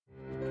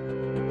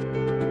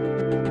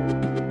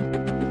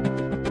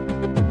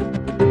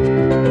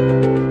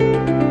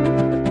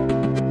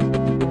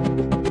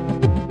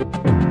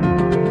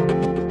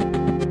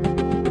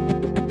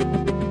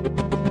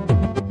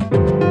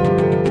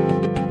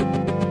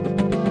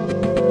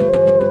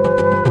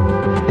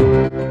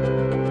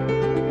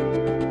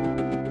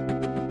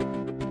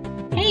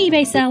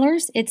eBay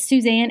sellers, it's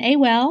Suzanne A.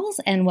 Wells,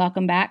 and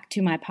welcome back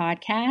to my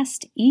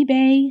podcast,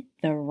 eBay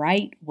the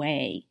Right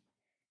Way.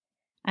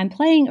 I'm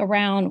playing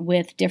around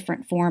with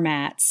different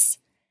formats,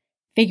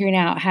 figuring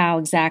out how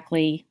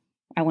exactly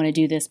I want to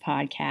do this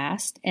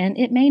podcast, and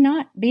it may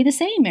not be the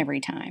same every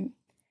time.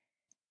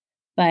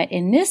 But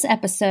in this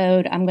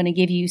episode, I'm going to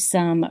give you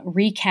some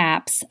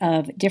recaps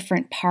of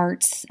different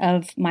parts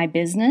of my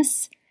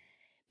business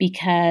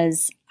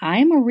because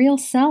I'm a real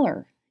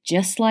seller,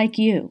 just like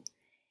you.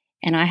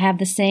 And I have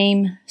the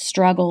same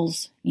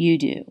struggles you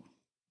do.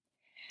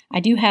 I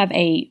do have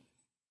a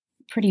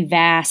pretty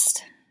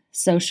vast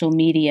social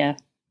media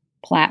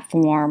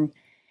platform.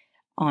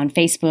 On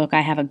Facebook,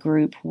 I have a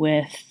group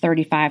with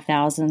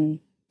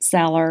 35,000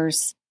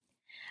 sellers.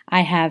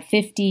 I have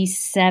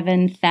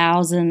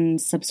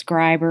 57,000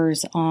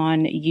 subscribers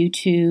on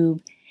YouTube.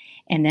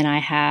 And then I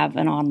have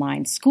an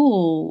online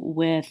school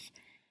with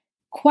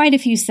quite a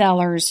few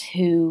sellers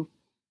who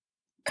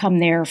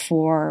come there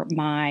for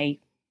my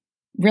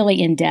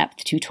really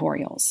in-depth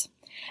tutorials.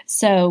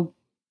 So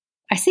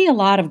I see a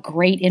lot of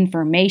great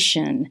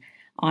information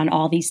on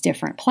all these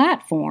different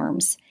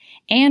platforms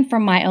and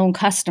from my own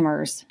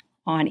customers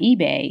on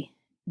eBay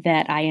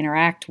that I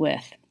interact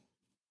with.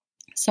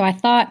 So I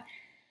thought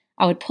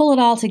I would pull it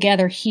all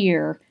together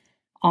here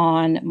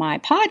on my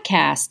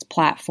podcast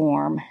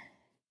platform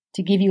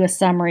to give you a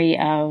summary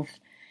of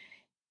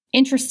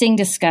interesting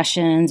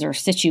discussions or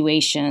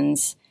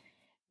situations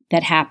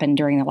that happened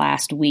during the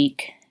last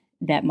week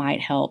that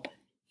might help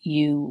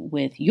you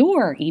with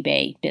your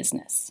eBay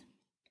business.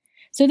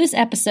 So this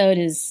episode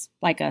is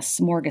like a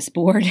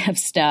smorgasbord of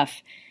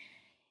stuff,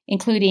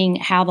 including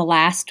how the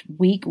last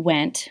week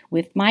went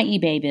with my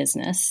eBay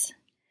business,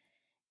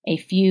 a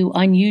few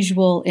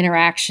unusual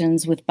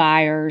interactions with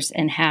buyers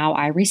and how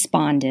I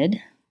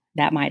responded.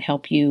 That might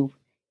help you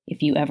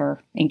if you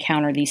ever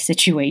encounter these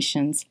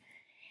situations.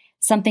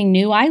 Something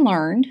new I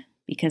learned,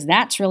 because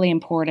that's really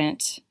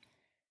important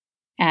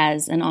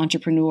as an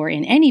entrepreneur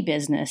in any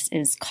business,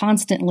 is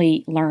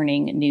constantly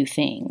learning new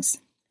things.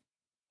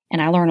 And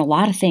I learn a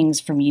lot of things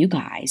from you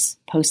guys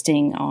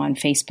posting on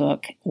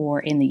Facebook or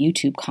in the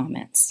YouTube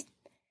comments.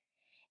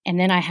 And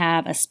then I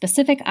have a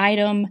specific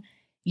item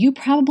you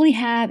probably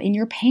have in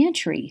your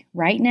pantry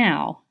right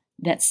now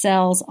that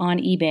sells on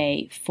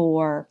eBay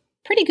for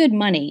pretty good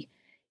money,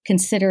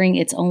 considering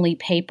it's only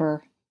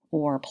paper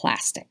or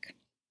plastic.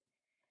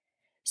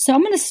 So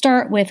I'm going to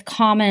start with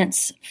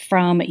comments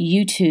from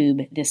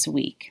YouTube this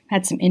week.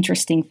 Had some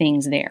interesting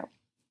things there.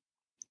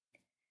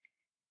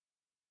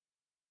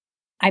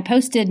 I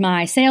posted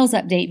my sales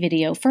update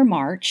video for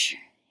March,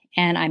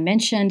 and I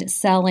mentioned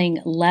selling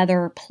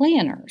leather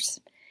planners,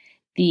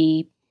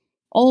 the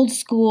old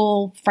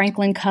school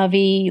Franklin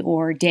Covey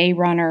or Day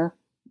Runner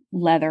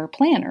leather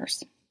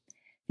planners.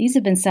 These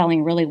have been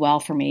selling really well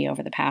for me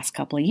over the past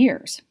couple of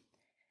years.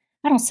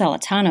 I don't sell a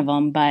ton of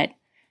them, but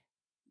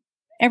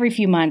every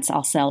few months,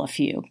 I'll sell a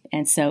few,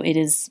 and so it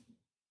is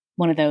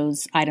one of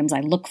those items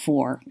I look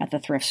for at the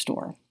thrift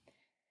store.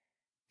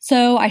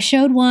 So I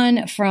showed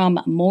one from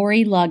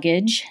Maury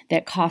Luggage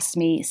that cost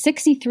me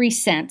 63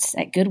 cents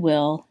at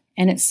Goodwill,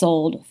 and it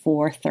sold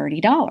for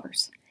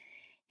 $30.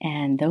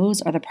 And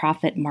those are the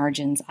profit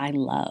margins I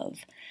love.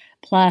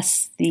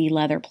 Plus, the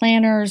leather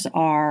planners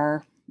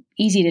are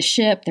easy to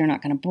ship. They're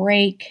not going to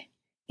break.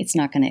 It's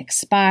not going to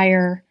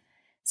expire.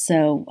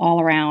 So all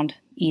around,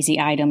 easy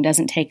item,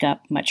 doesn't take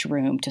up much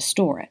room to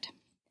store it.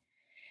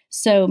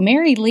 So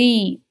Mary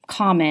Lee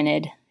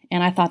commented,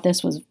 and I thought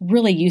this was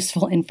really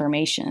useful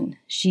information.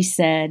 She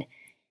said,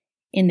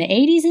 in the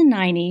 80s and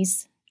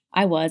 90s,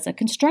 I was a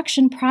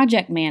construction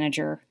project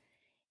manager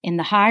in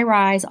the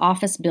high-rise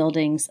office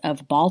buildings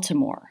of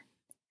Baltimore.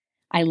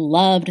 I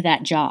loved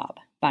that job,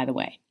 by the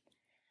way.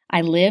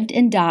 I lived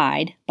and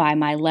died by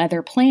my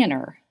leather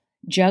planner,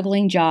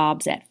 juggling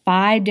jobs at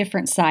 5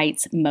 different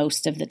sites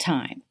most of the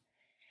time.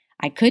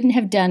 I couldn't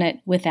have done it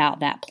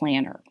without that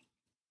planner.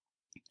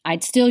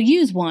 I'd still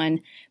use one,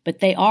 but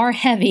they are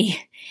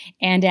heavy,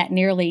 and at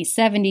nearly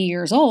 70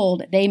 years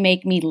old, they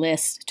make me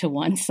list to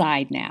one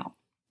side now.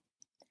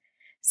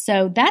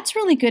 So that's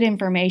really good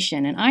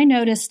information, and I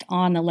noticed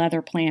on the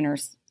leather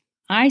planners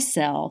I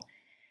sell,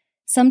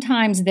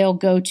 sometimes they'll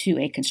go to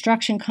a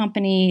construction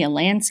company, a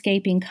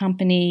landscaping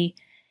company,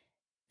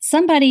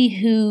 somebody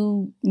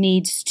who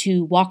needs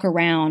to walk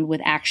around with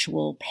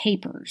actual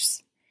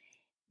papers.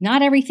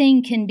 Not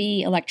everything can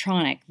be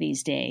electronic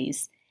these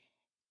days.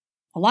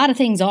 A lot of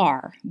things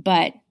are,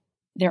 but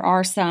there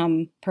are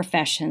some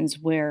professions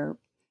where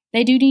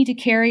they do need to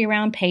carry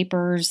around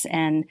papers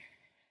and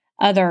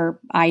other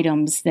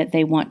items that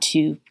they want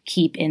to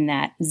keep in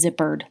that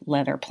zippered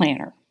leather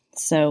planner.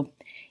 So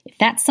if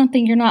that's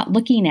something you're not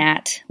looking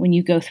at when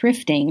you go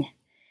thrifting,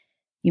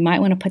 you might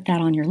want to put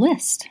that on your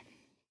list.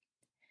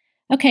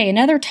 Okay,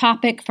 another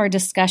topic for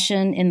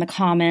discussion in the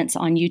comments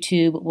on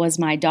YouTube was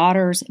my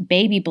daughter's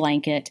baby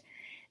blanket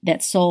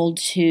that sold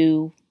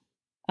to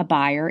a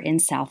buyer in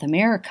South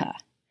America.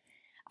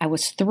 I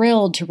was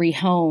thrilled to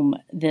rehome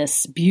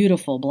this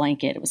beautiful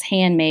blanket. It was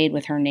handmade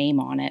with her name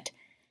on it.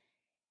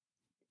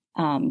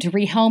 To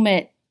rehome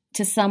it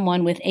to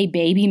someone with a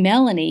baby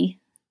Melanie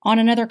on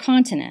another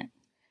continent.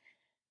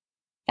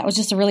 That was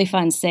just a really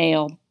fun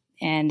sale.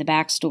 And the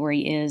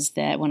backstory is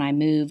that when I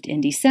moved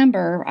in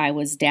December, I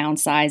was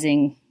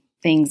downsizing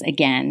things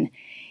again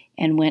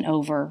and went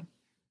over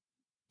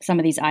some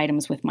of these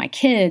items with my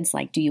kids,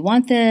 like, do you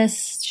want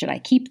this? Should I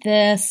keep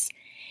this?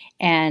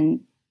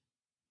 And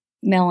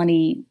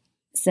Melanie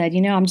said,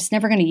 I'm just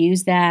never going to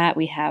use that.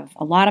 We have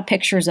a lot of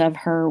pictures of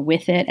her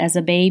with it as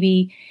a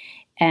baby.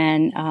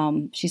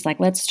 And she's like,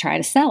 let's try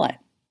to sell it.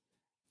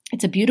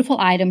 It's a beautiful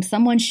item.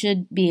 Someone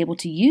should be able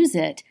to use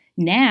it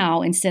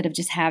now instead of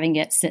just having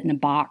it sit in a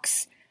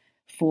box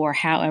for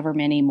however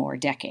many more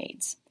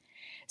decades.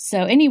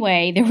 So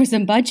anyway, there was a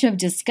bunch of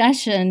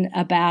discussion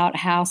about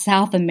how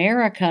South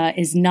America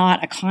is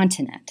not a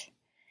continent.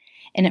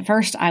 And at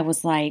first I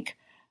was like,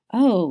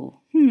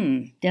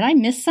 did I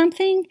miss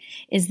something?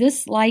 Is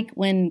this like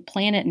when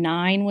Planet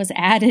Nine was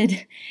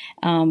added,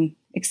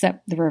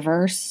 except the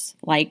reverse,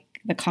 like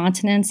the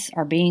continents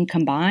are being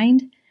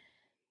combined?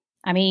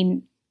 I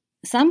mean,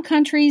 some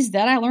countries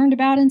that I learned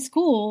about in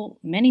school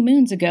many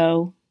moons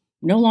ago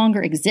no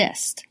longer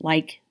exist,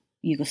 like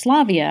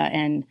Yugoslavia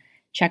and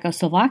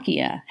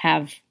Czechoslovakia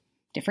have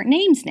different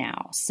names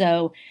now.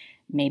 So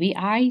maybe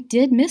I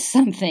did miss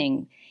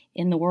something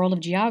in the world of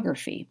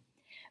geography.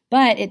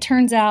 But it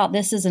turns out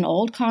this is an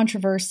old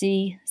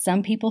controversy.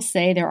 Some people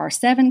say there are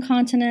 7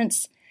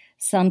 continents.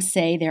 Some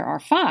say there are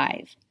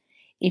 5.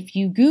 If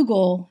you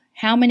Google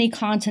how many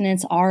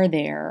continents are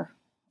there,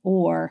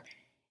 or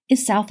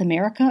is South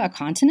America a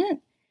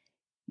continent?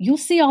 You'll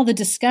see all the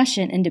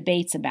discussion and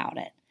debates about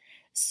it.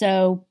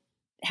 So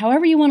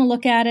however you want to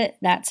look at it,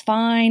 that's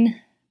fine.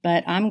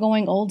 But I'm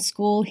going old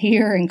school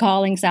here and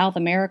calling South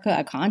America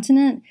a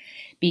continent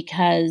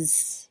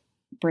because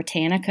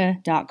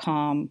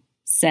Britannica.com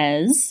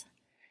says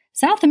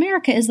South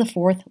America is the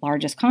 4th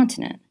largest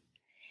continent.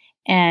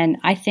 And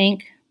I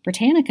think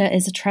Britannica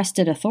is a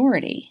trusted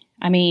authority.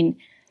 I mean,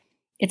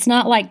 it's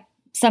not like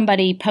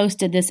somebody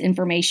posted this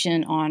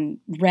information on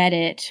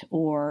Reddit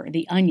or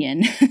The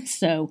Onion.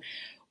 So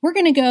we're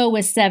going to go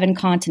with 7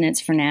 continents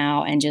for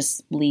now and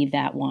just leave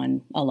that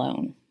one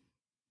alone.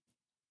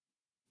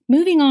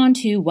 Moving on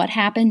to what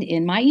happened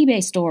in my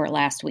eBay store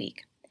last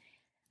week.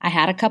 I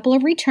had a couple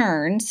of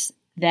returns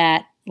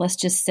that, let's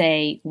just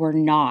say, were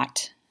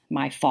not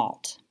my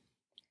fault.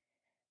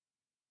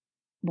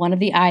 One of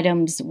the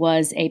items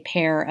was a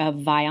pair of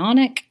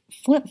Vionic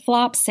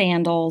flip-flop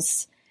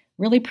sandals,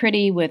 really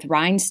pretty with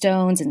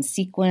rhinestones and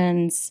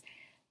sequins.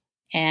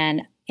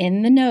 And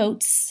in the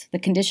notes, the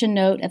condition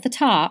note at the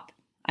top,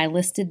 I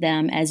listed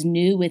them as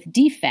new with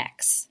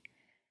defects.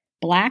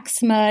 Black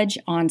smudge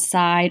on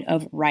side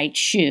of right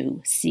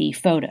shoe. See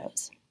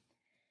photos.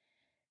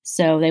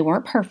 So they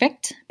weren't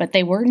perfect, but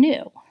they were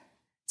new.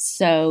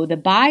 So the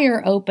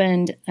buyer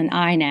opened an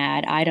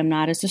INAD, item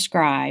not as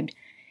described,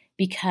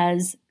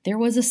 because there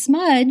was a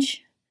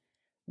smudge,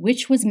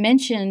 which was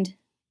mentioned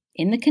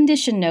in the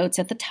condition notes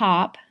at the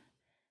top,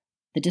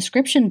 the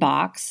description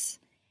box,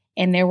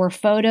 and there were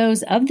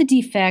photos of the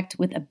defect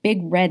with a big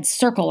red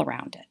circle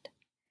around it.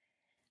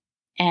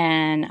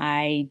 And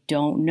I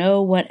don't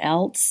know what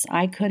else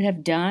I could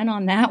have done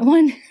on that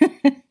one.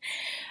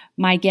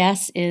 My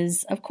guess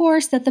is, of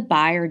course, that the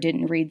buyer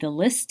didn't read the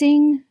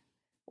listing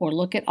or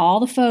look at all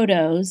the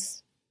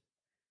photos,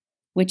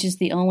 which is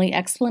the only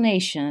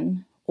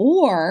explanation,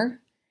 or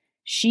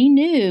she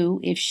knew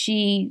if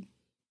she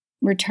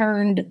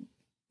returned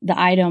the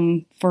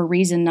item for a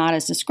reason not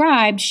as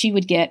described, she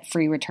would get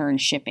free return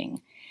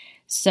shipping.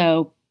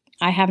 So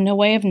I have no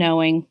way of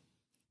knowing,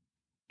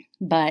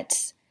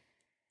 but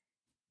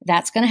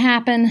that's going to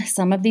happen.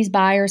 Some of these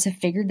buyers have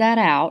figured that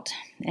out,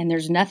 and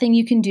there's nothing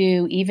you can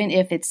do, even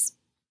if it's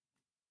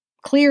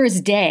clear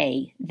as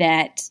day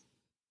that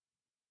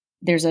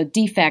there's a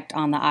defect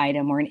on the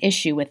item or an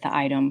issue with the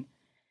item.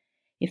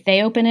 If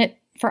they open it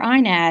for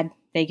INAD,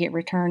 they get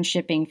return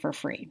shipping for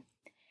free.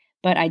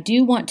 But I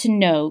do want to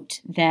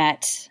note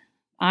that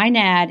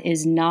INAD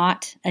is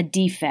not a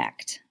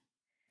defect.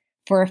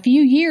 For a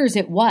few years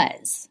it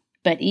was,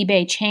 but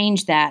eBay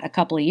changed that a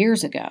couple of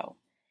years ago.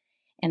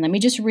 And let me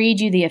just read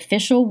you the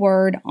official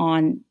word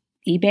on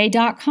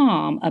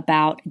eBay.com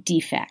about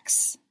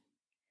defects.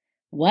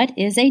 What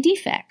is a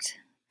defect?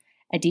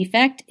 A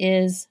defect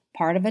is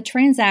part of a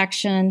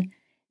transaction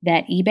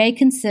that eBay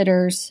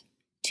considers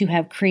to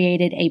have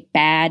created a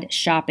bad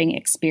shopping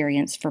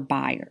experience for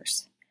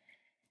buyers.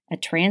 A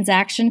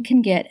transaction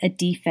can get a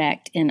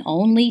defect in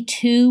only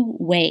 2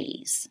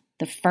 ways.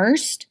 The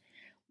first,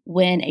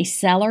 when a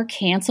seller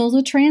cancels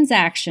a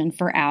transaction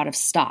for out of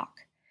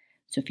stock.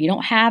 So if you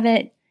don't have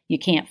it, you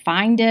can't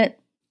find it,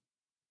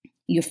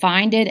 you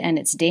find it and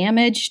it's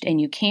damaged and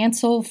you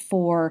cancel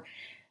for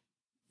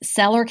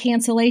seller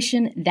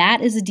cancellation, that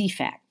is a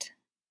defect.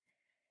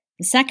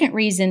 The second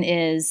reason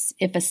is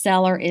if a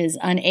seller is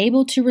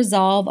unable to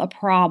resolve a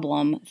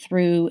problem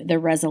through the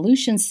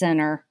Resolution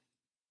Center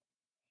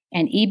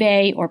and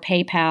eBay or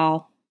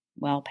PayPal,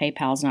 well,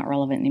 PayPal's not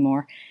relevant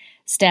anymore,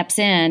 steps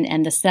in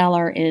and the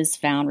seller is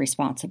found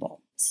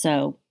responsible.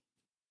 So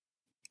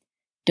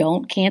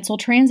Don't cancel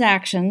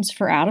transactions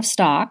for out of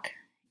stock,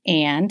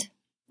 and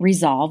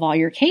resolve all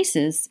your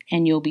cases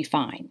and you'll be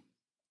fine.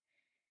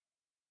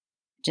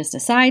 Just a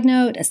side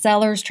note, a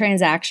seller's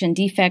transaction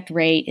defect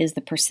rate is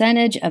the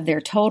percentage of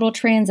their total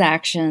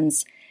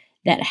transactions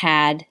that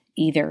had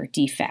either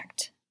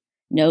defect.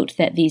 Note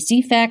that these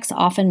defects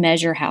often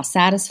measure how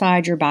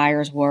satisfied your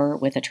buyers were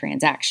with a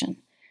transaction.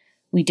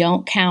 We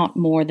don't count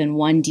more than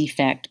one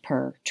defect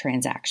per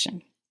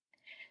transaction.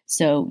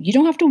 So you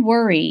don't have to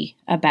worry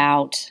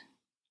about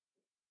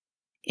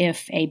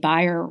if a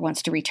buyer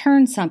wants to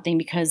return something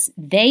because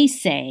they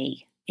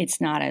say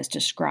it's not as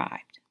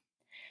described.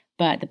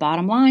 But the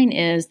bottom line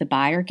is the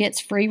buyer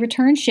gets free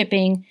return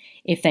shipping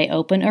if they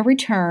open a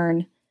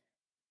return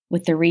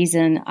with the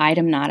reason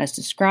item not as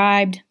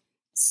described.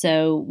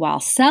 So while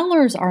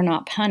sellers are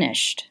not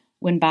punished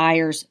when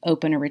buyers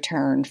open a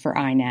return for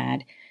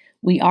INAD,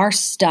 we are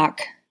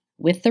stuck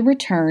with the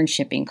return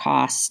shipping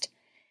cost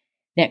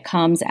that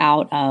comes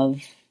out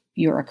of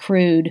your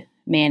accrued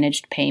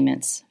managed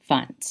payments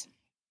funds.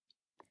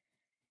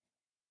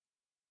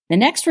 The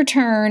next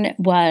return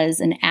was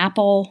an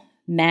Apple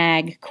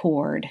Mag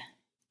cord,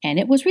 and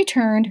it was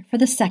returned for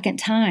the second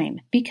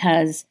time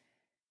because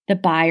the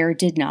buyer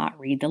did not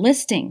read the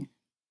listing.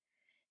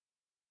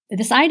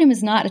 This item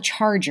is not a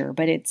charger,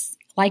 but it's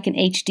like an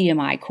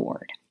HDMI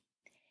cord.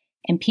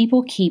 And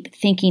people keep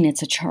thinking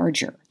it's a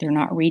charger. They're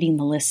not reading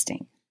the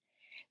listing.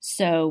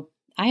 So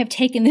I have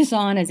taken this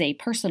on as a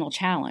personal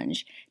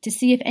challenge to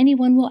see if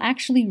anyone will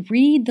actually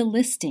read the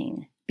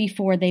listing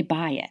before they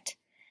buy it.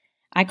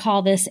 I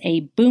call this a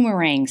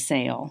boomerang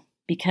sale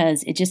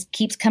because it just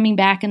keeps coming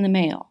back in the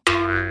mail.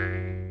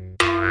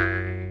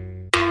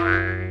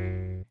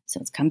 So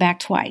it's come back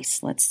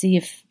twice. Let's see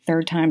if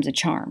third time's a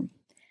charm.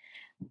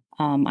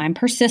 I'm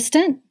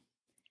persistent.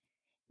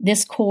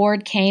 This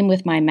cord came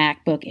with my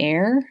MacBook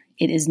Air.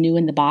 It is new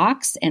in the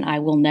box and I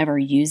will never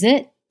use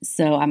it.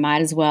 So I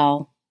might as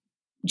well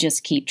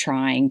just keep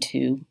trying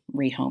to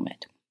rehome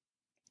it.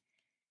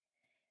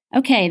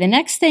 Okay, the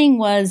next thing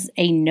was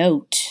a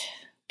note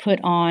put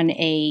on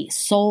a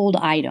sold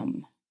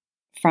item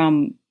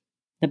from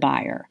the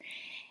buyer.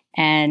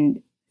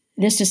 And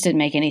this just didn't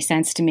make any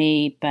sense to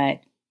me,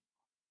 but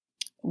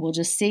we'll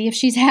just see if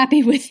she's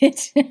happy with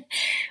it.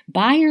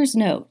 Buyer's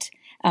note.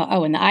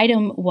 And the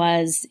item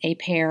was a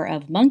pair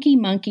of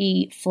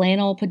monkey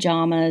flannel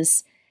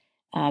pajamas.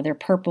 They're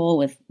purple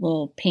with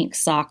little pink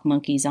sock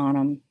monkeys on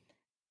them.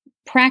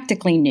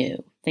 Practically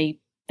new. They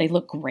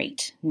look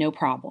great. No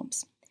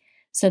problems.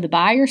 So the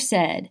buyer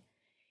said,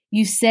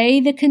 "You say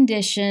the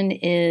condition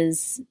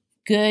is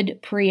good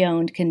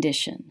pre-owned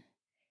condition.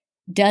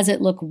 Does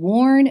it look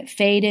worn,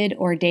 faded,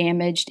 or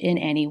damaged in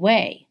any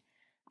way?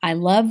 I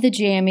love the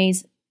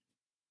jammies,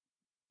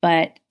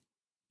 but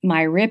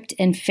my ripped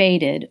and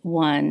faded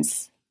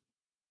ones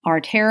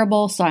are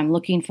terrible, so I'm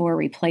looking for a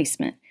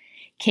replacement.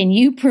 Can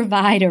you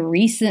provide a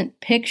recent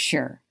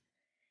picture?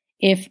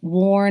 If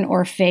worn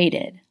or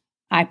faded,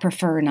 I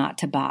prefer not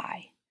to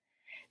buy."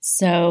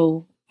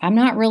 So I'm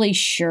not really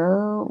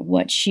sure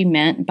what she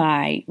meant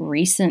by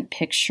recent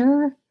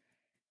picture.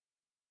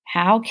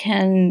 How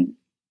can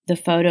the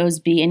photos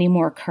be any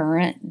more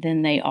current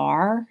than they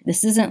are?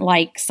 This isn't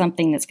like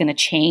something that's going to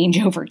change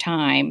over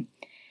time.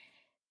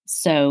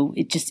 So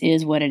it just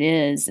is what it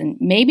is. And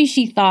maybe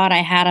she thought I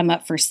had them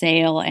up for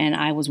sale and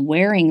I was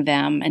wearing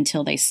them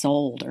until they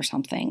sold or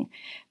something.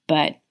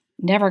 But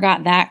never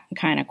got that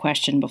kind of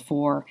question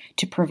before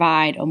to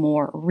provide a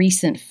more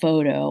recent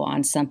photo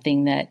on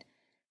something that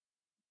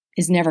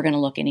is never going to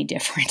look any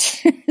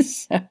different.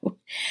 So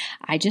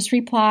I just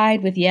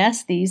replied with,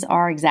 yes, these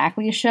are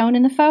exactly as shown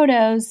in the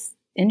photos.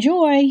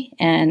 Enjoy.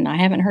 And I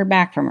haven't heard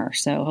back from her.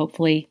 So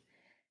hopefully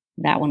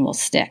that one will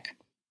stick.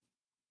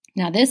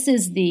 Now this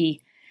is the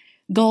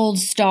gold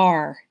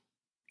star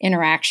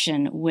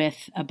interaction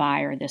with a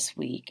buyer this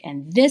week.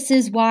 And this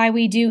is why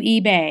we do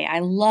eBay. I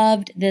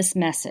loved this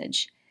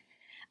message.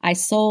 I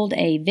sold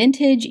a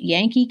vintage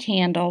Yankee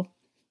Candle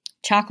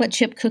chocolate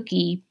chip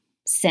cookie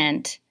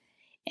scent,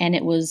 and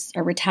it was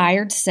a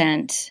retired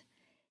scent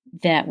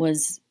that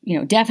was,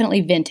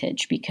 definitely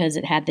vintage because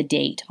it had the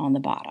date on the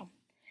bottom.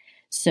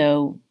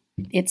 So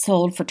it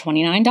sold for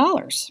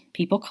 $29.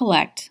 People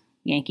collect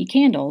Yankee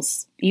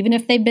candles, even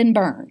if they've been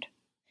burned.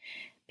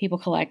 People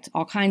collect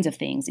all kinds of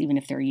things, even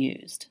if they're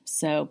used.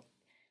 So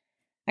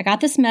I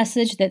got this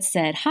message that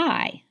said,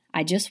 "Hi,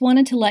 I just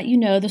wanted to let you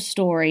know the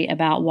story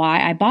about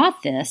why I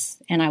bought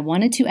this, and I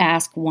wanted to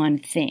ask one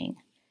thing.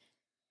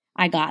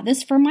 I got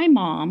this for my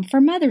mom for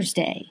Mother's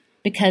Day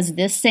because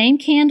this same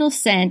candle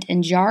scent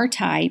and jar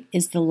type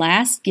is the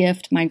last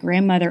gift my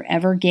grandmother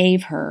ever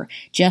gave her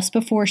just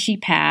before she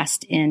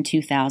passed in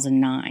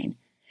 2009.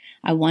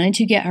 I wanted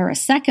to get her a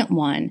second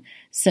one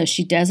so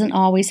she doesn't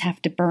always have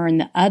to burn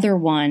the other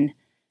one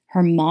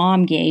her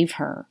mom gave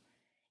her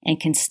and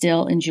can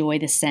still enjoy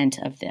the scent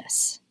of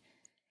this.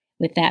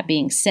 With that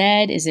being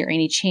said, is there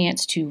any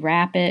chance to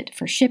wrap it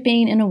for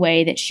shipping in a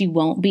way that she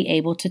won't be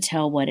able to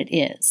tell what it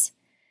is?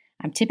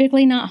 I'm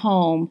typically not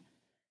home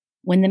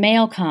when the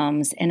mail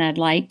comes, and I'd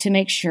like to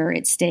make sure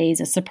it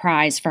stays a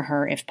surprise for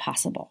her if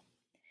possible.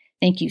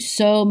 Thank you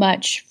so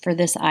much for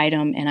this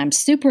item, and I'm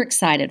super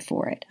excited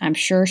for it. I'm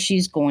sure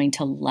she's going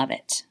to love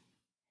it.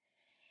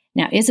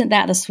 Now, isn't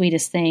that the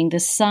sweetest thing? The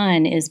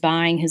son is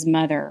buying his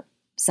mother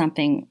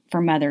something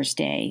for Mother's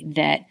Day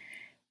that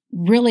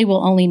really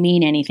will only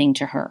mean anything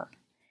to her.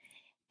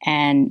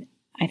 And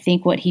I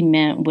think what he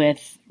meant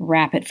with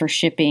wrap it for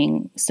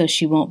shipping so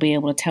she won't be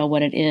able to tell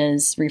what it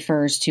is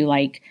refers to,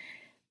 like,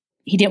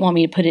 he didn't want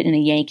me to put it in a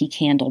Yankee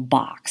Candle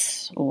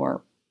box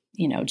or,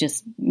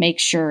 just make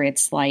sure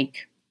it's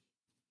like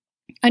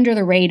under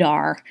the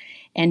radar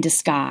and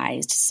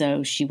disguised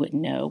so she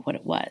wouldn't know what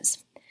it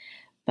was.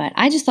 But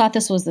I just thought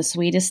this was the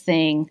sweetest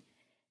thing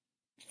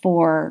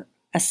for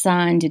a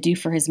son to do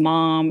for his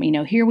mom.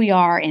 Here we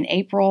are in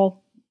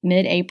April,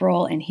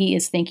 mid-April, and he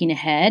is thinking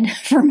ahead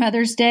for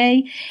Mother's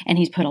Day, and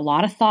he's put a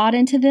lot of thought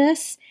into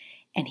this,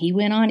 and he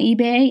went on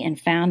eBay and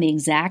found the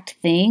exact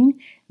thing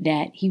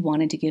that he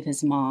wanted to give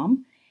his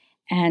mom.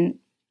 And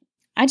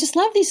I just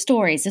love these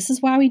stories. This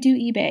is why we do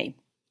eBay.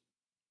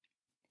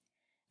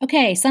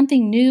 Okay,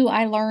 something new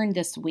I learned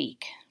this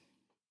week.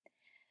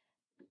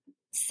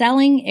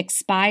 Selling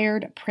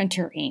expired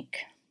printer ink.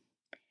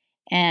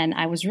 And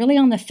I was really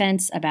on the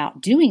fence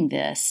about doing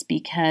this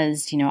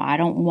because, I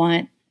don't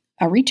want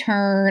a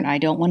return. I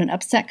don't want an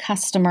upset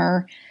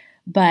customer.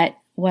 But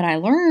what I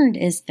learned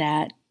is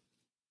that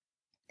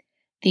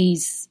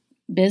these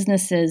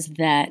businesses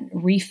that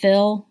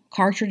refill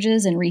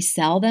cartridges and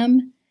resell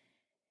them,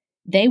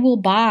 they will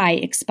buy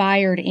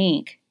expired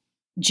ink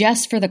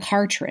just for the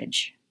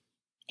cartridge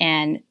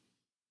and,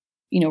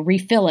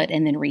 refill it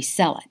and then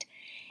resell it.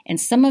 And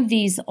some of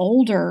these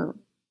older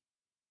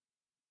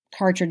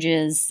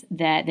cartridges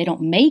that they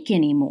don't make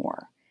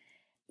anymore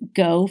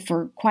go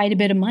for quite a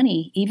bit of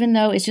money, even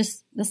though it's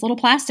just this little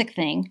plastic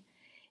thing.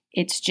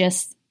 It's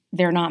just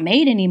they're not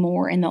made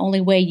anymore, and the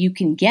only way you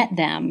can get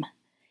them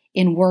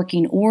in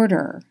working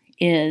order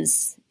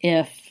is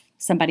if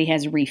somebody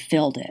has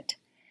refilled it.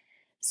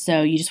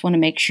 So you just want to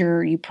make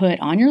sure you put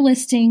on your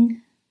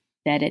listing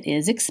that it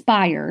is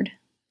expired.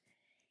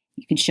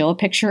 You can show a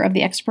picture of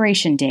the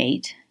expiration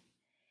date.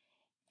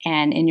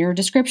 And in your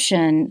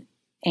description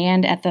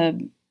and at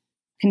the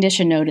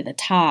condition note at the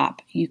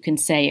top, you can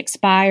say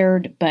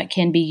expired, but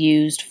can be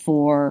used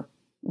for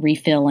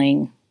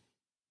refilling,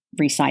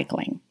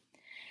 recycling.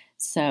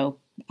 So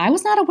I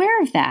was not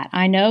aware of that.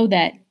 I know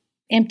that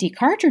empty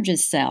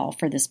cartridges sell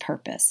for this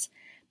purpose,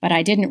 but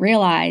I didn't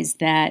realize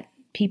that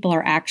people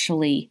are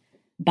actually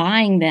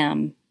buying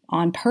them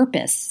on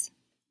purpose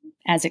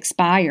as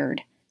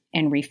expired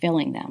and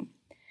refilling them.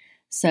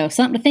 So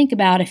something to think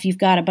about if you've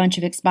got a bunch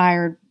of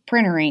expired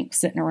printer ink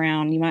sitting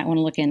around. You might want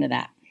to look into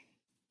that.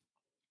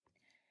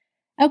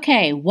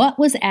 Okay, what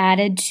was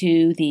added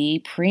to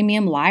the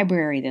premium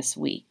library this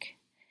week?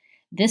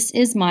 This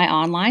is my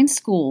online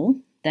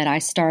school that I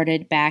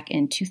started back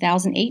in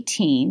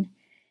 2018.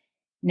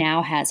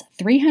 Now has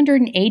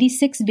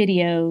 386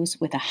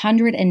 videos with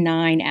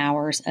 109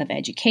 hours of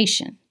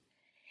education.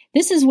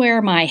 This is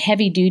where my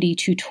heavy-duty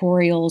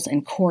tutorials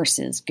and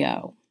courses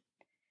go.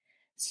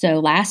 So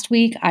last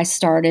week, I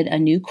started a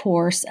new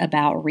course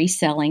about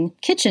reselling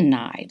kitchen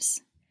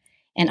knives.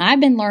 And I've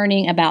been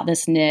learning about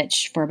this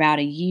niche for about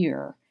a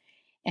year.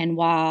 And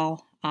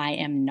while I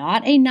am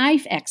not a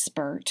knife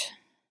expert,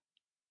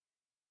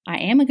 I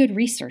am a good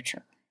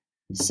researcher.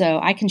 So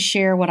I can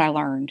share what I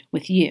learned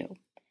with you.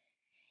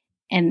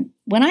 And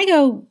when I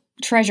go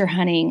treasure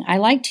hunting, I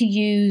like to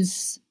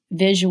use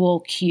visual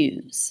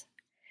cues.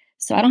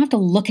 So I don't have to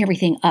look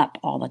everything up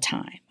all the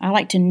time. I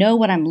like to know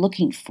what I'm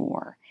looking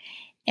for.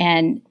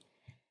 And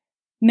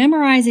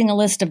memorizing a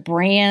list of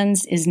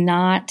brands is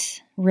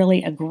not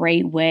really a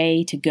great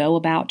way to go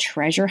about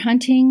treasure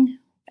hunting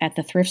at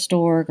the thrift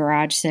store,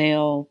 garage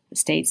sale,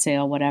 estate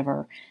sale,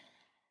 whatever.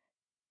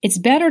 It's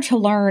better to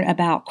learn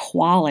about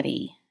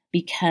quality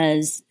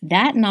because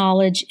that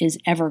knowledge is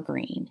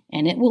evergreen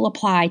and it will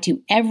apply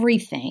to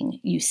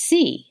everything you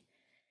see.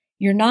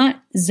 You're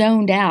not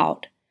zoned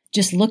out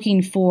just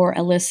looking for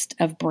a list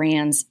of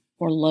brands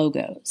or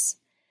logos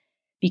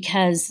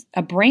because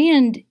a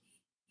brand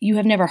you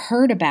have never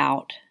heard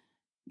about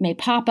may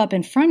pop up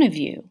in front of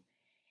you.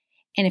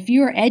 And if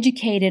you are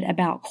educated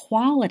about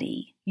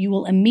quality, you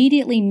will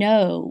immediately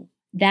know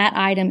that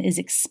item is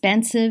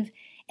expensive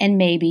and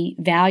maybe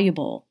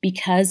valuable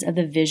because of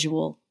the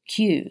visual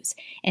cues.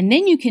 And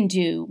then you can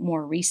do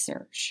more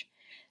research.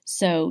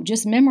 So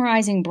just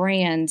memorizing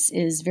brands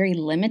is very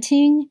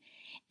limiting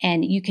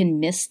and you can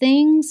miss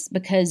things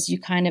because you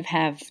kind of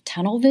have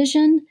tunnel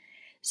vision.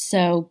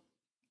 So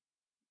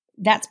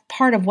that's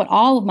part of what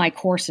all of my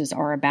courses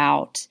are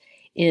about,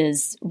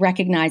 is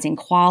recognizing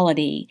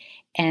quality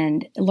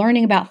and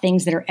learning about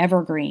things that are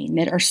evergreen,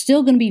 that are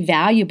still going to be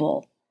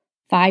valuable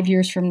 5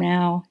 years from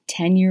now,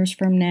 10 years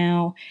from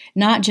now,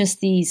 not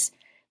just these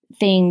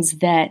things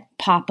that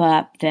pop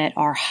up that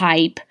are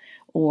hype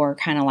or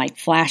kind of like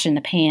flash in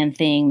the pan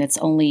thing that's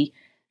only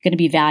going to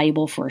be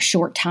valuable for a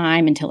short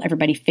time until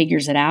everybody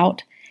figures it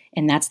out.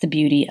 And that's the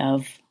beauty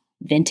of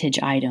vintage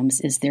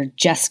items, is they're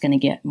just going to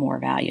get more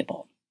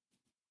valuable.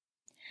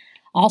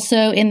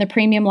 Also in the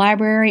premium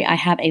library, I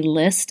have a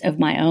list of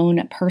my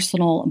own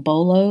personal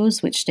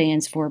BOLOs, which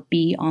stands for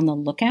Be on the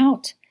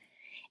Lookout.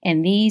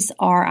 And these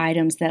are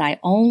items that I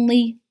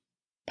only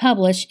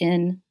publish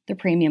in the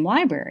premium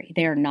library.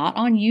 They are not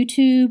on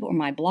YouTube or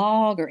my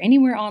blog or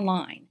anywhere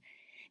online.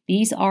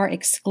 These are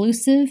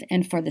exclusive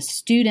and for the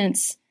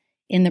students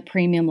in the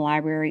premium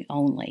library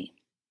only.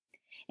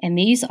 And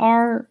these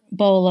are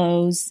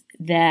BOLOs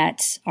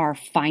that are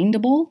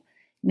findable,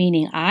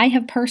 meaning I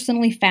have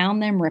personally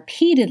found them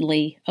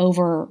repeatedly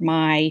over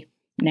my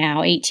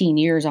now 18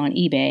 years on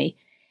eBay,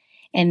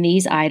 and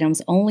these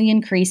items only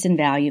increase in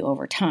value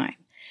over time.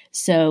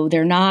 So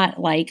they're not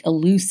like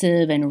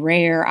elusive and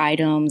rare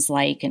items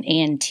like an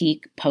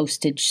antique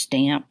postage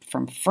stamp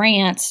from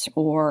France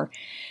or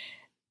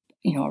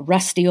a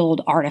rusty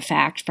old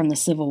artifact from the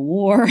Civil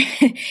War.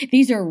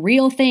 These are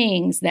real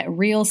things that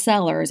real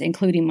sellers,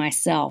 including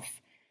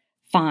myself,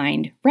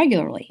 find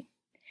regularly.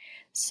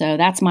 So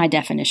that's my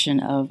definition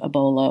of a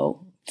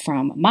BOLO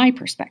from my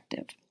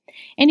perspective.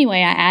 Anyway,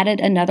 I added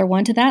another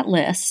one to that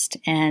list,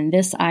 and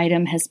this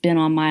item has been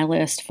on my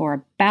list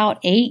for about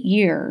 8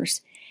 years,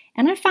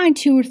 and I find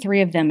 2 or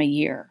 3 of them a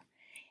year.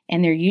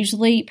 And they're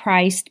usually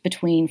priced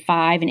between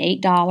 $5 and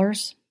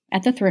 $8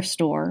 at the thrift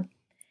store.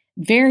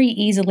 Very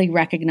easily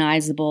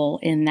recognizable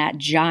in that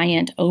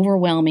giant,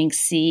 overwhelming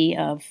sea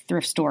of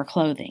thrift store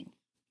clothing.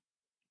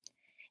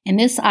 And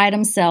this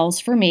item sells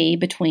for me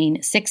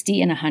between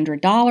 $60 and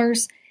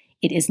 $100.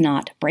 It is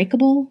not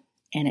breakable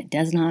and it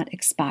does not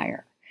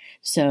expire.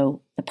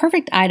 So the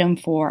perfect item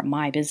for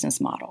my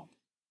business model.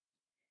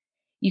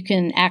 You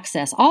can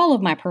access all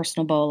of my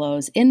personal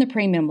BOLOs in the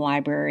premium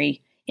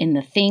library in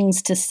the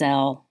Things to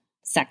Sell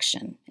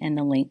section, and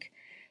the link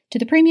to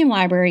the premium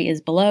library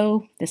is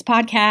below this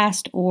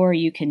podcast, or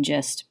you can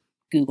just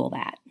Google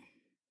that.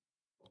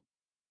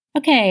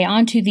 Okay,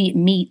 on to the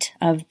meat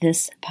of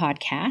this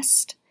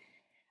podcast.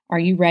 Are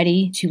you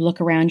ready to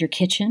look around your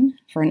kitchen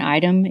for an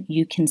item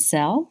you can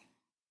sell?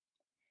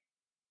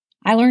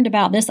 I learned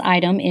about this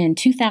item in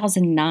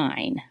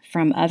 2009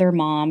 from other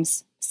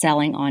moms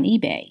selling on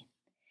eBay.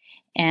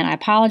 And I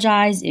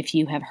apologize if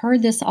you have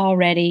heard this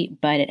already,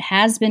 but it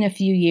has been a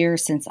few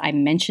years since I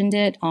mentioned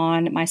it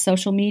on my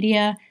social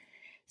media.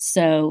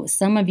 So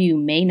some of you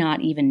may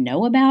not even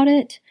know about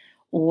it,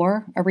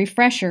 or a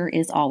refresher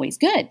is always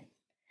good.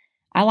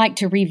 I like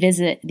to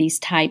revisit these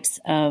types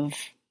of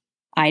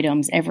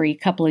items every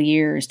couple of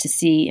years to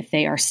see if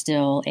they are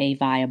still a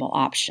viable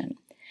option.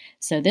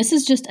 So this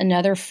is just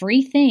another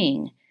free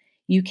thing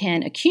you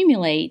can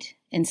accumulate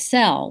and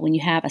sell when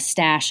you have a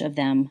stash of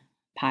them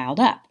piled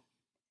up.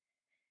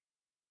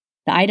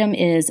 The item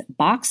is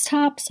box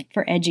tops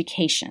for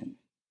education.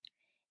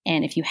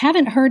 And if you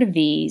haven't heard of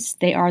these,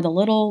 they are the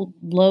little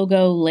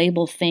logo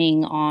label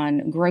thing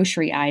on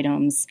grocery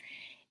items.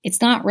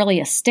 It's not really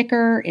a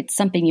sticker. It's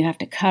something you have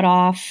to cut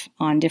off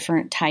on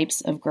different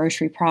types of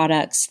grocery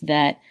products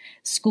that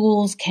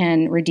schools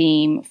can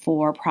redeem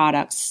for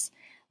products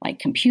like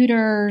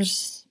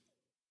computers,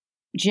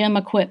 gym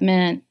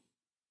equipment,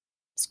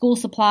 school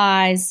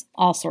supplies,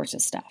 all sorts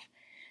of stuff.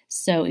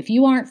 So if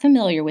you aren't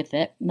familiar with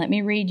it, let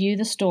me read you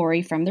the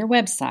story from their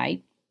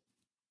website.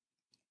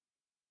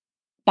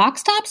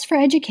 Box Tops for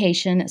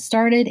Education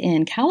started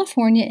in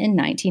California in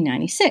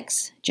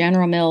 1996.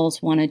 General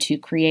Mills wanted to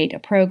create a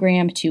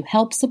program to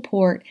help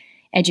support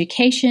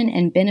education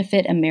and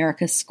benefit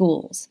America's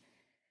schools.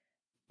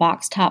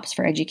 Box Tops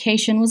for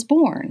Education was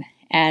born.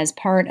 As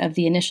part of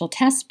the initial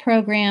test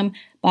program,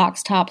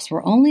 box tops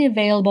were only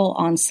available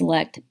on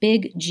select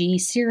Big G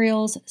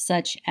cereals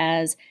such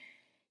as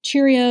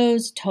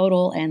Cheerios,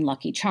 Total, and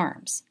Lucky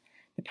Charms.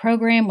 The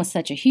program was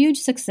such a huge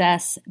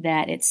success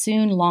that it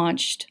soon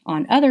launched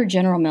on other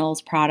General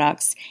Mills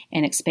products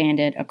and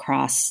expanded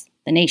across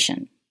the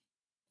nation.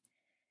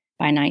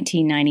 By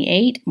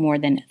 1998, more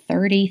than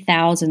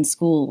 30,000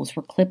 schools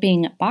were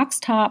clipping box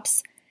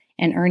tops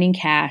and earning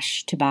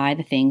cash to buy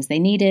the things they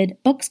needed: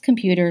 books,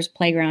 computers,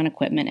 playground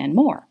equipment, and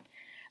more.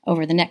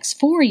 Over the next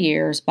 4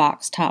 years,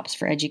 Box Tops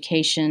for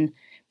Education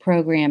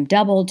program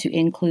doubled to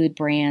include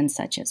brands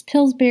such as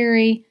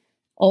Pillsbury,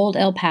 Old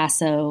El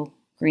Paso,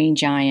 Green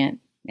Giant,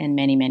 and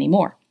many, many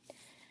more.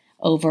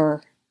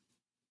 Over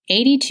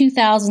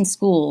 82,000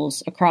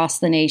 schools across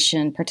the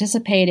nation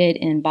participated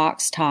in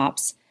box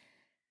tops,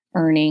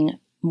 earning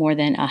more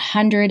than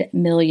 $100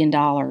 million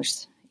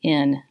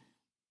in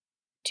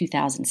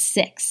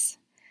 2006.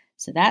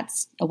 So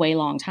that's a way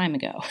long time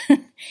ago.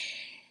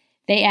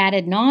 They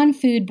added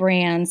non-food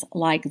brands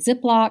like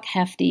Ziploc,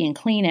 Hefty, and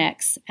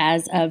Kleenex.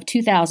 As of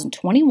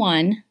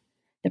 2021,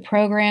 the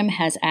program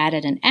has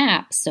added an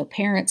app so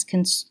parents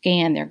can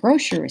scan their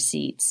grocery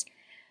receipts.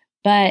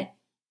 But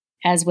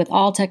as with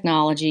all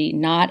technology,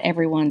 not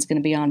everyone's going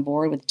to be on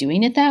board with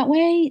doing it that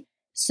way.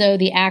 So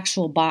the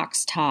actual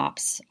box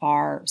tops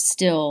are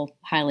still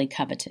highly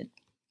coveted.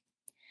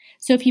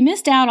 So if you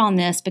missed out on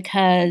this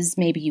because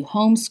maybe you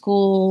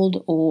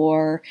homeschooled,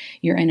 or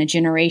you're in a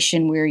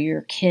generation where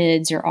your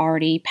kids are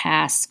already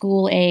past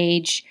school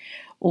age,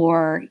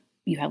 or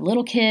you have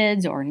little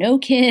kids or no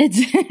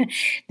kids,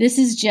 this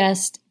is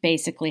just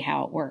basically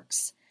how it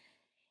works.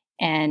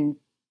 And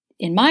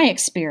in my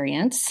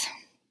experience,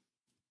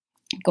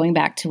 going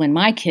back to when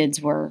my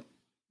kids were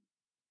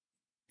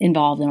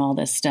involved in all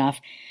this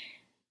stuff,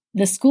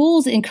 the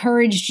schools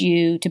encouraged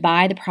you to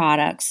buy the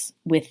products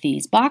with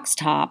these box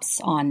tops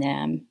on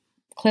them,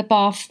 clip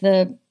off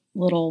the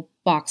little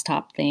box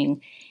top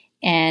thing,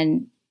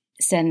 and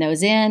send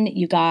those in.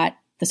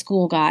 The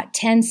school got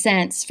 10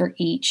 cents for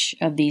each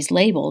of these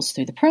labels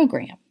through the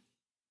program.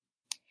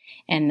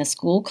 And the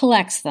school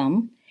collects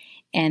them.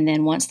 And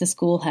then once the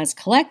school has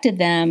collected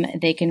them,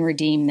 they can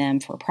redeem them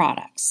for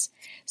products.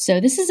 So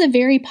this is a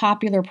very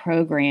popular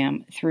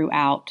program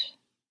throughout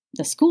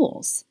the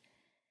schools.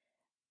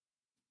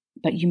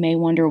 But you may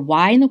wonder,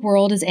 why in the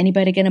world is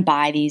anybody going to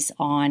buy these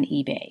on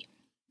eBay?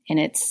 And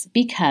it's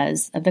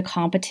because of the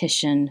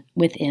competition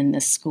within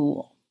the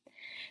school.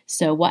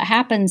 So what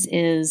happens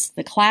is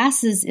the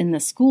classes in the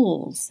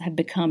schools have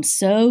become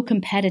so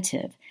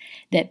competitive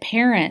that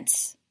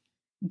parents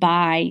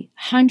buy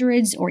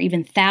hundreds or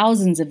even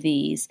thousands of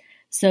these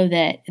so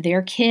that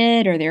their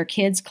kid or their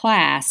kid's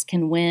class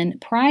can win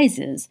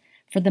prizes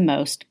for the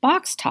most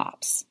box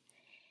tops.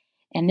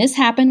 And this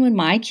happened when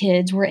my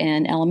kids were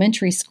in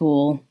elementary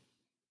school,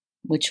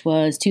 which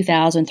was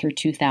 2000 through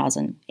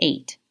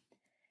 2008.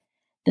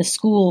 The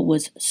school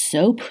was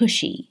so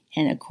pushy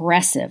and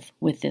aggressive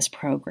with this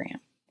program.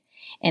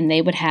 And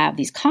they would have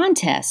these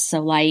contests. So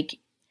like,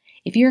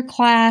 if your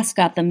class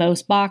got the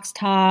most box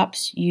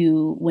tops,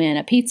 you win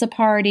a pizza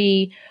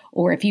party.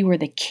 Or if you were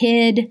the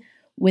kid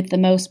with the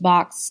most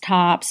box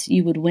tops,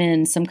 you would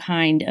win some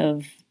kind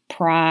of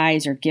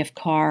prize or gift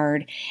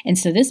card. And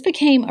so this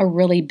became a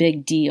really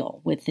big deal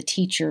with the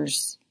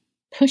teachers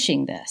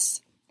pushing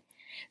this.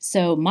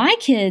 So my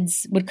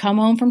kids would come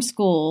home from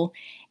school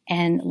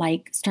and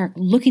start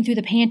looking through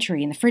the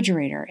pantry and the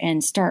refrigerator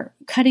and start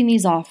cutting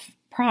these off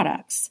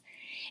products.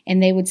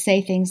 And they would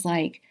say things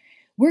like,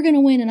 we're going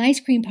to win an ice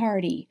cream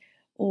party,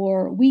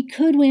 or we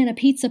could win a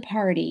pizza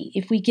party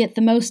if we get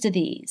the most of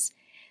these.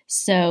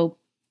 So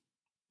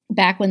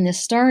back when this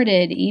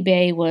started,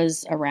 eBay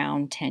was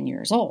around 10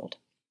 years old.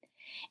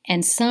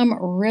 And some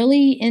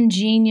really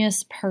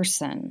ingenious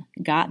person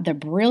got the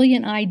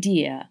brilliant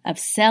idea of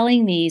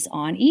selling these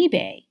on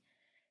eBay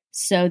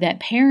so that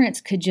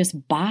parents could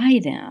just buy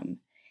them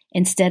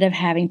instead of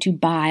having to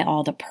buy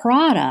all the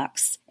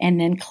products and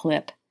then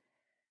clip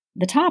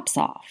the tops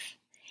off.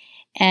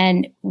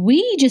 And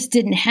we just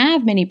didn't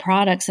have many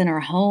products in our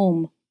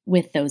home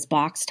with those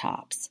box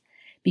tops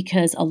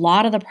because a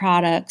lot of the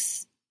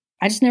products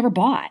I just never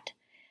bought.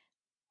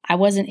 I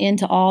wasn't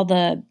into all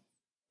the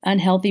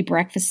unhealthy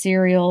breakfast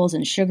cereals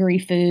and sugary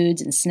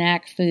foods and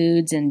snack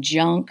foods and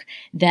junk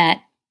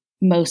that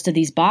most of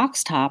these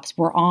box tops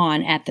were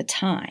on at the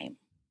time.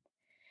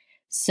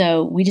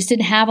 So we just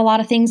didn't have a lot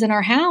of things in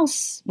our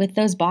house with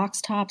those box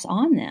tops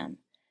on them.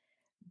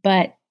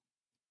 But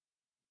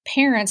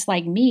parents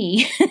like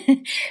me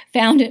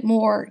found it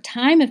more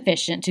time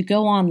efficient to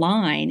go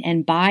online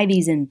and buy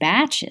these in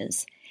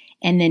batches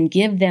and then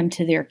give them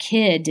to their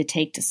kid to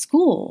take to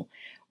school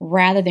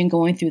rather than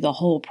going through the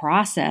whole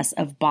process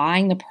of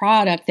buying the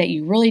product that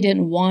you really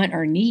didn't want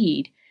or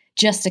need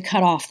just to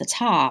cut off the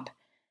top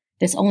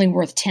that's only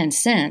worth 10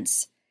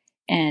 cents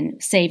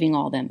and saving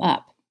all them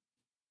up.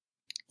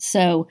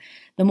 So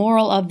the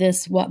moral of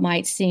this, what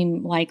might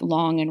seem like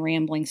long and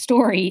rambling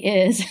story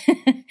is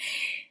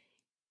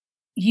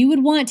you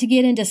would want to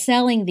get into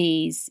selling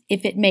these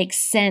if it makes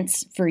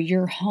sense for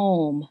your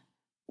home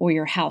or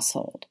your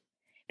household.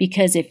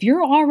 Because if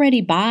you're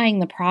already buying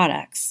the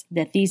products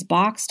that these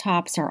box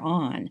tops are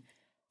on,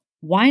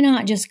 why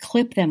not just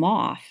clip them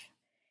off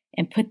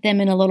and put them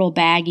in a little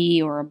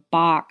baggie or a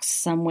box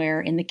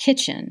somewhere in the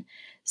kitchen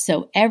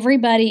so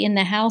everybody in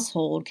the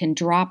household can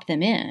drop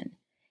them in,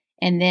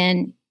 and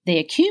then they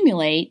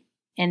accumulate,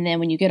 and then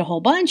when you get a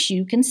whole bunch,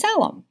 you can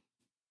sell them.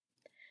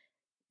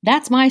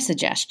 That's my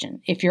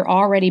suggestion if you're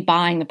already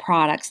buying the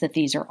products that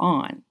these are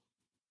on.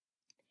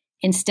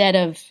 Instead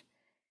of,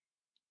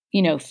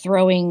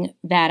 throwing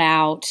that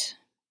out,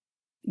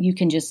 you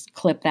can just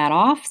clip that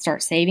off,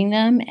 start saving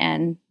them,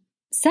 and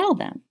sell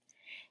them.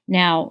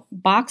 Now,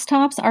 box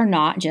tops are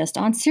not just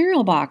on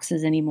cereal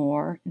boxes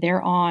anymore.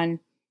 They're on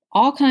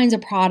all kinds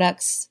of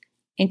products,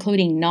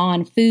 including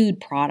non-food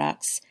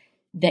products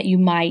that you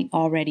might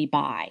already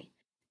buy.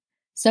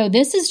 So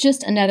this is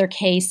just another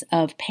case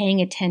of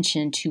paying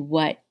attention to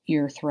what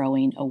you're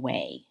throwing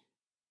away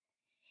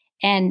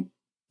and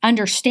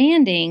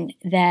understanding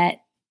that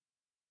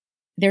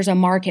there's a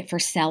market for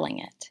selling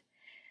it.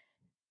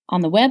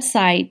 On the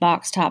website,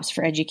 Box Tops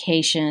for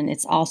Education,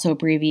 it's also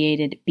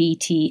abbreviated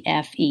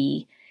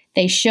BTFE,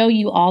 they show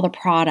you all the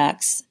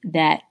products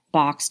that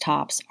box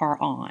tops are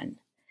on.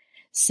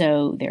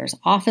 So there's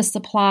office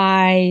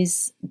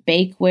supplies,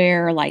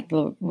 bakeware, like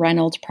the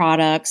Reynolds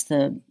products,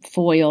 the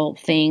foil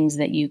things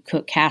that you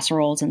cook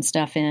casseroles and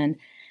stuff in,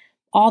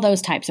 all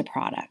those types of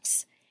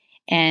products.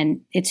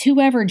 And it's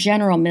whoever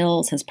General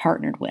Mills has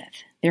partnered with.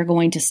 They're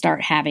going to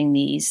start having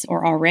these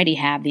or already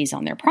have these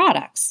on their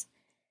products.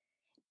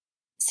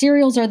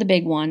 Cereals are the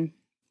big one,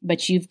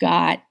 but you've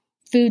got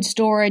food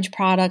storage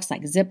products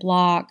like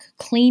Ziploc,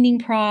 cleaning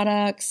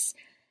products,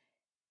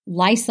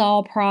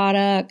 Lysol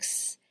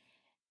products.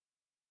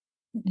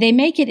 They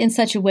make it in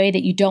such a way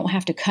that you don't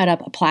have to cut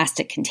up a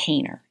plastic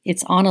container.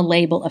 It's on a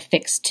label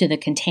affixed to the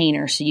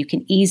container so you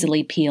can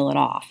easily peel it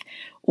off.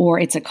 Or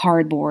it's a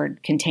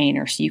cardboard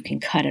container so you can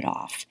cut it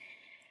off.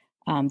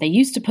 They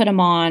used to put them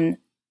on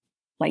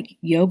like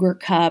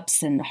yogurt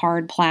cups and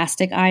hard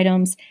plastic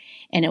items,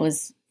 and it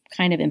was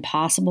kind of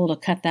impossible to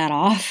cut that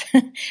off.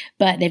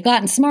 But they've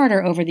gotten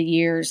smarter over the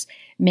years,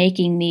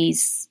 making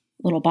these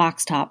little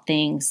box top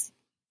things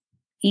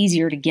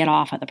easier to get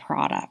off of the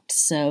product.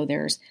 So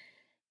there's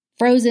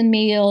frozen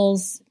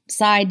meals,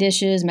 side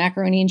dishes,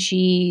 macaroni and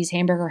cheese,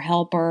 hamburger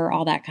helper,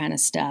 all that kind of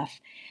stuff.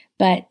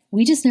 But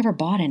we just never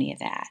bought any of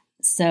that.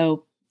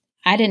 So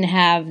I didn't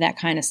have that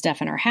kind of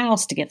stuff in our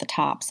house to get the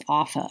tops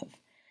off of.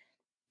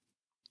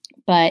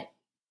 But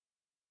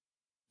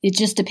it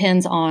just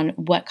depends on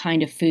what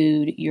kind of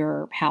food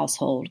your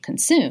household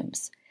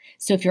consumes.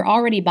 So if you're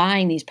already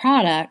buying these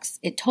products,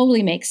 it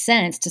totally makes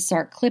sense to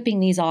start clipping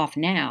these off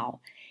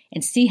now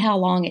and see how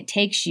long it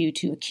takes you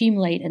to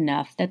accumulate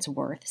enough that's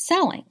worth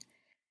selling.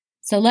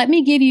 So let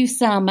me give you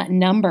some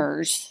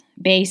numbers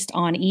based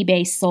on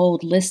eBay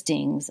sold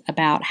listings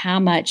about how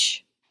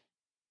much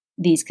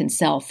these can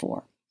sell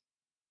for.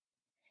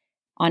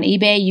 On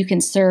eBay, you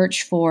can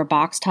search for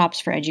box tops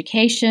for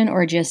education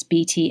or just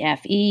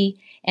BTFE,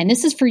 and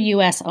this is for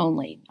US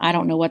only. I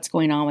don't know what's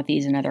going on with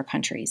these in other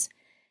countries.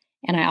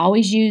 And I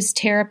always use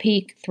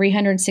Terapeak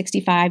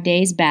 365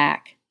 days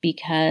back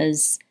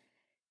because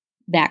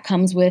that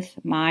comes with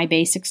my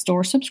basic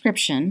store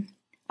subscription.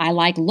 I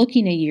like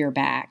looking a year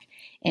back.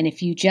 And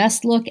if you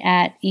just look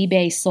at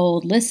eBay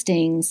sold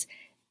listings,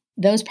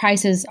 those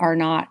prices are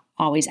not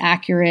always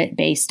accurate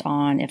based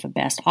on if a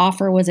best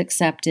offer was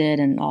accepted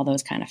and all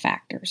those kind of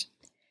factors.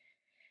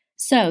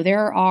 So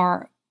there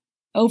are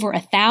over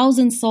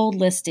 1,000 sold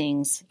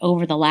listings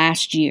over the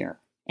last year,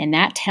 and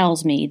that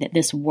tells me that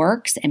this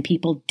works and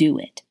people do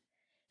it.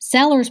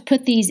 Sellers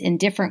put these in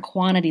different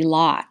quantity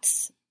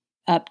lots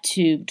up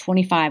to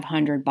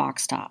 2,500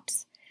 box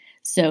tops.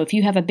 So if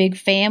you have a big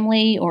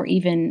family or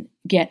even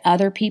get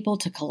other people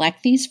to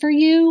collect these for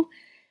you,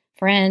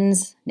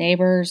 friends,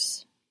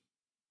 neighbors,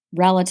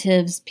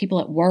 relatives, people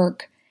at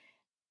work,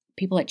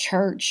 people at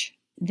church,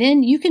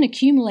 then you can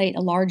accumulate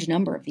a large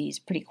number of these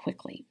pretty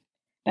quickly.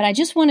 But I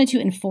just wanted to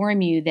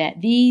inform you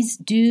that these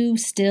do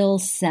still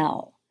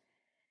sell.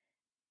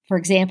 For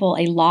example,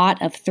 a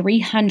lot of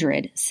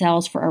 300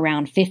 sells for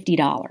around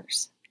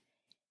 $50.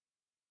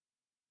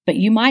 But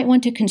you might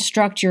want to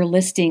construct your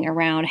listing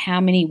around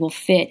how many will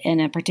fit in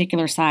a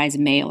particular size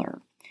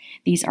mailer.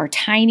 These are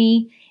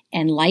tiny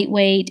and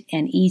lightweight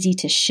and easy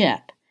to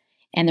ship.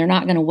 And they're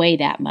not going to weigh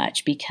that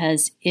much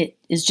because it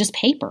is just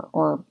paper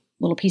or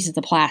little pieces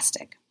of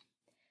plastic.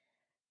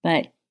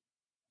 But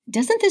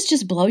doesn't this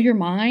just blow your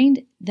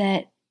mind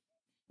that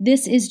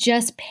this is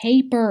just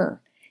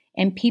paper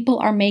and people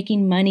are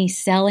making money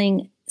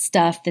selling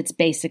stuff that's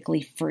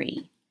basically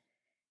free?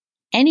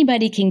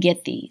 Anybody can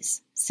get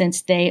these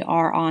since they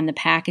are on the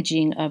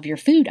packaging of your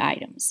food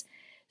items.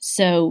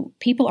 So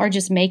people are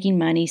just making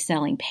money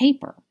selling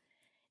paper.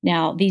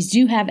 Now, these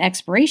do have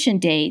expiration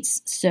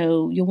dates,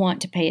 so you'll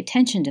want to pay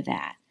attention to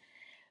that.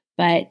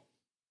 But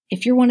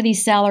if you're one of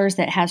these sellers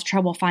that has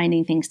trouble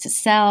finding things to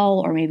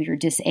sell, or maybe you're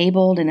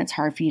disabled and it's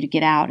hard for you to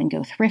get out and go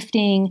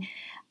thrifting,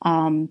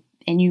 and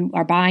you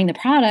are buying the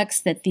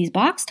products that these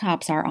box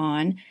tops are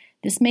on,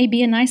 this may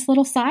be a nice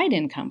little side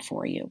income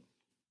for you.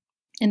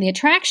 And the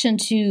attraction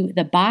to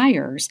the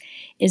buyers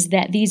is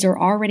that these are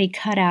already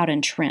cut out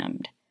and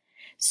trimmed.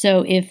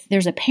 So if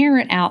there's a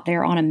parent out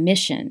there on a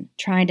mission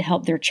trying to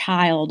help their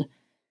child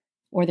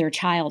or their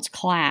child's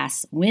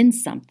class win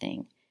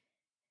something,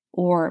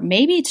 or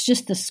maybe it's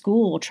just the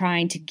school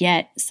trying to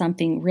get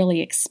something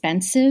really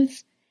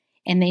expensive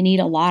and they need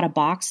a lot of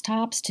box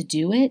tops to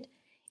do it,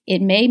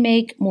 it may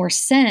make more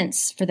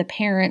sense for the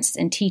parents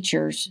and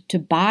teachers to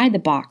buy the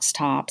box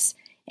tops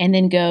and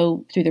then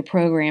go through the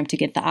program to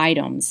get the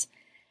items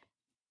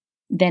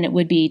than it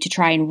would be to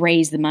try and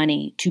raise the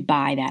money to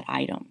buy that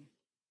item.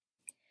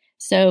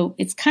 So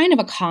it's kind of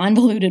a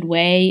convoluted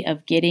way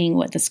of getting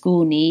what the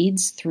school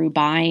needs through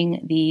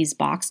buying these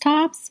box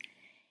tops.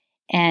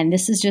 And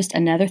this is just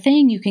another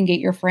thing you can get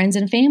your friends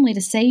and family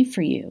to save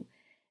for you.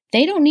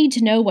 They don't need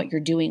to know what you're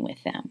doing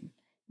with them.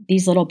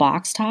 These little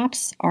box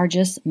tops are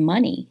just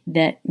money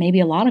that maybe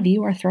a lot of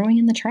you are throwing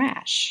in the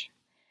trash.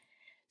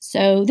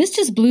 So this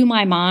just blew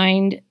my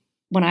mind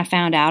when I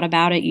found out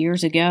about it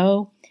years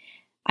ago.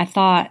 I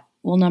thought,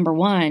 well, number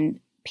one,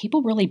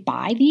 people really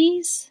buy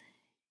these?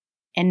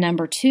 And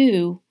number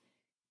two,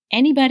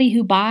 anybody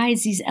who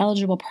buys these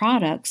eligible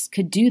products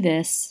could do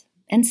this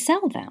and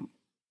sell them.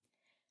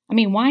 I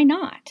mean, why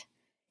not?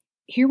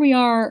 Here we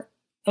are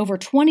over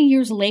 20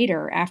 years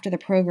later after the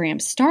program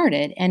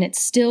started, and it's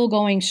still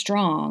going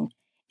strong.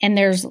 And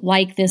there's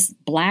like this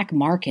black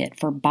market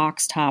for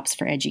box tops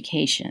for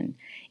education.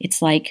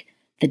 It's like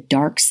the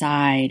dark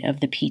side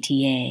of the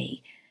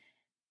PTA.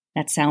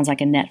 That sounds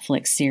like a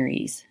Netflix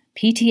series.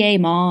 PTA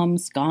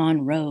moms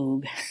gone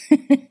rogue.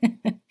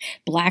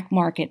 Black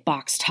market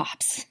box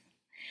tops.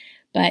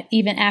 But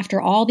even after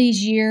all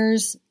these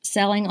years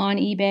selling on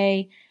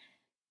eBay,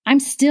 I'm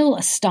still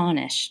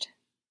astonished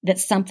that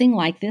something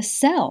like this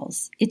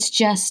sells. It's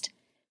just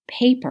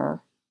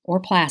paper or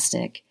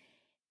plastic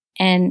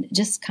and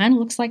just kind of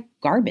looks like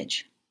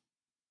garbage.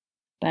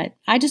 But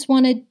I just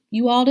wanted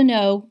you all to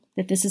know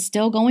that this is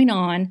still going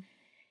on.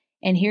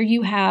 And here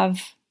you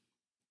have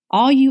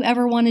all you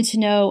ever wanted to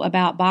know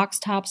about box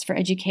tops for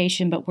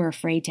education, but were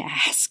afraid to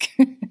ask.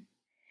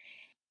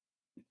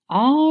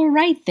 All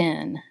right,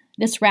 then.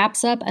 This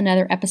wraps up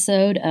another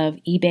episode of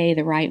eBay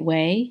the Right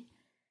Way.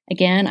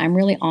 Again, I'm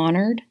really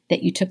honored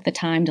that you took the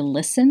time to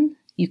listen.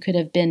 You could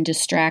have been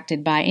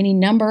distracted by any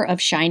number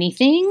of shiny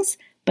things,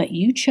 but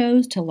you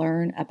chose to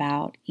learn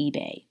about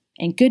eBay.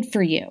 And good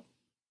for you.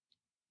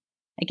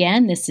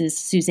 Again, this is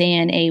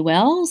Suzanne A.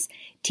 Wells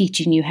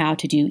teaching you how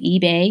to do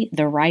eBay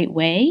the right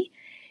way.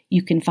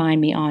 You can find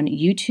me on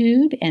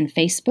YouTube and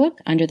Facebook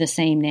under the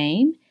same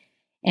name.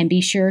 And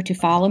be sure to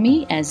follow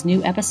me as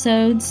new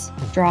episodes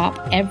drop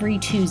every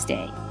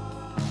Tuesday.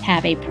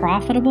 Have a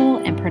profitable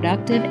and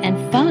productive and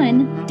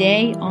fun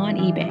day on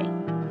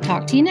eBay.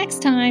 Talk to you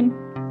next time.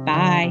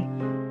 Bye.